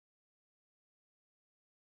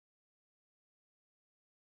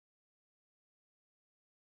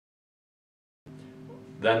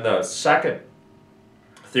Then the second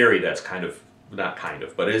theory that's kind of, not kind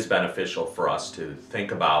of, but is beneficial for us to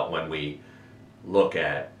think about when we look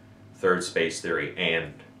at third space theory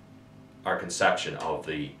and our conception of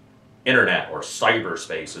the internet or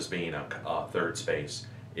cyberspace as being a third space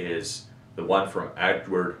is the one from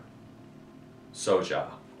Edward Soja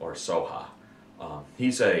or Soha.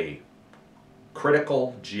 He's a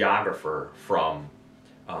critical geographer from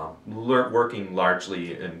working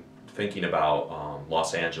largely in thinking about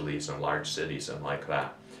Los Angeles and large cities and like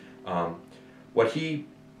that. What he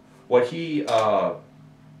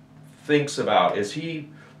thinks about is he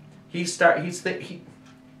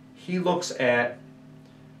looks at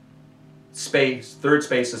space, third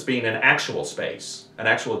space, as being an actual space, an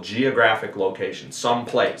actual geographic location, some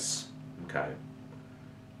place, okay,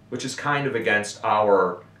 which is kind of against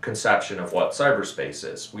our conception of what cyberspace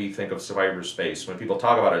is. We think of cyberspace, when people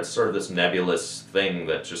talk about it, it's sort of this nebulous thing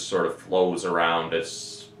that just sort of flows around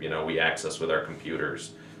as, you know, we access with our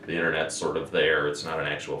computers. The internet's sort of there, it's not an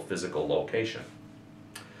actual physical location.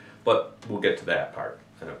 But we'll get to that part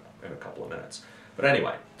in a couple of minutes. But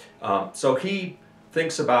anyway, so he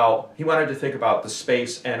wanted to think about the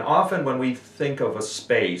space, and often when we think of a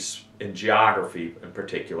space in geography in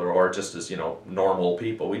particular, or just as, you know, normal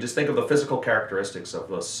people, we just think of the physical characteristics of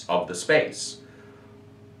the space.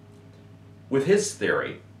 With his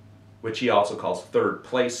theory, which he also calls third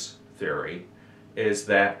place theory, is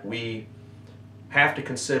that we have to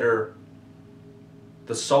consider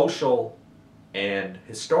the social and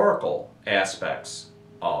historical aspects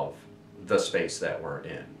of the space that we're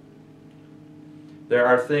in. There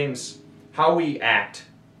are things, how we act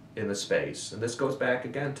in the space, and this goes back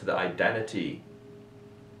again to the identity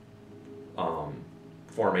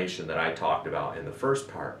formation that I talked about in the first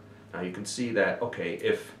part. Now you can see that, okay,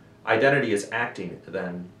 if identity is acting,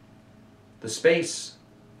 then the space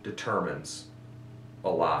determines a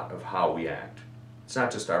lot of how we act. It's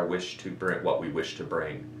not just our wish to bring what we wish to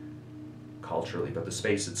bring culturally, but the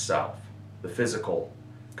space itself, the physical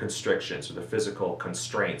constrictions or the physical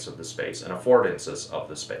constraints of the space and affordances of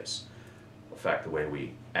the space affect the way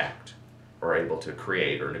we act or are able to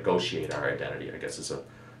create or negotiate our identity, I guess is a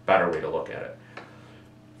better way to look at it.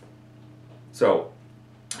 So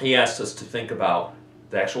he asked us to think about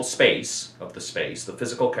the actual space of the space, the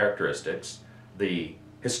physical characteristics, the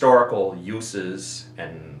historical uses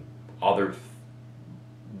and other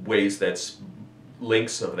ways that's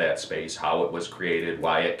links of that space, how it was created,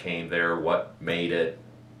 why it came there, what made it,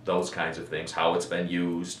 those kinds of things, how it's been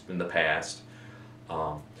used in the past,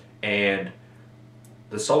 and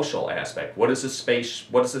the social aspect. What is this space?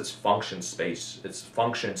 What is its function? Its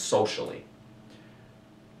function socially.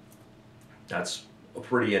 That's a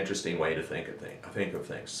pretty interesting way to think of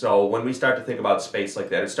things. So when we start to think about space like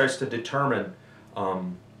that, it starts to determine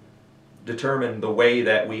the way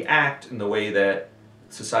that we act and the way that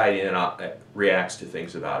society reacts to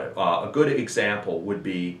things about it. A good example would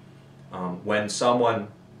be when someone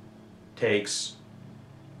takes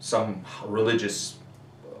some religious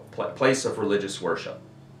place of religious worship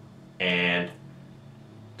and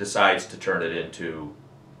decides to turn it into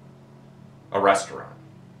a restaurant.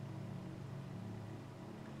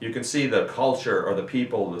 You can see the culture or the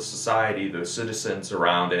people, the society, the citizens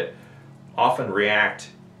around it often react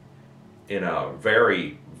in a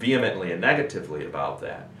very vehemently and negatively about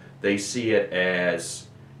that. They see it as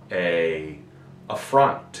an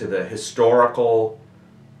affront to the historical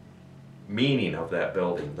meaning of that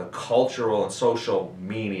building, the cultural and social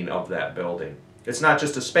meaning of that building. It's not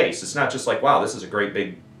just a space. It's not just like, wow, this is a great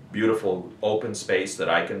big beautiful open space that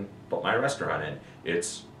I can put my restaurant in.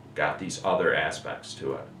 It's got these other aspects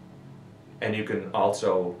to it. And you can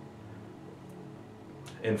also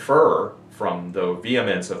infer from the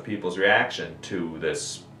vehemence of people's reaction to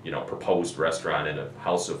this, proposed restaurant in a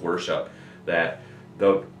house of worship, that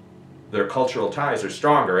their cultural ties are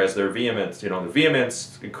stronger as their vehemence,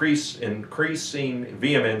 increasing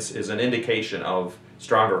vehemence is an indication of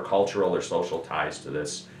stronger cultural or social ties to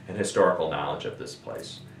this and historical knowledge of this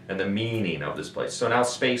place and the meaning of this place. So now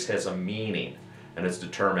space has a meaning, and it's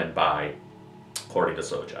determined by, according to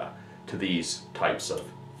Soja, to these types of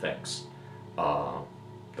things.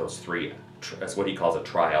 Those three, that's what he calls a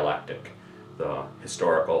trialectic: the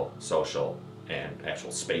historical, social, and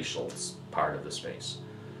actual spatial part of the space.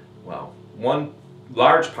 Well, one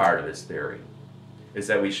large part of his theory is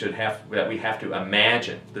that we have to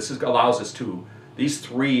imagine. These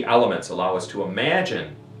three elements allow us to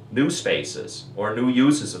imagine new spaces or new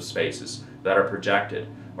uses of spaces that are projected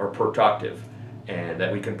or productive, and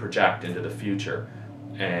that we can project into the future,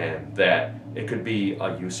 and that it could be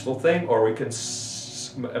a useful thing, or we can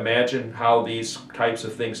imagine how these types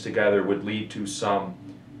of things together would lead to some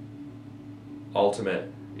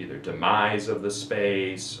ultimate either demise of the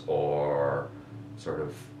space or sort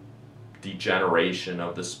of degeneration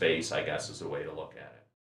of the space, I guess is a way to look at it.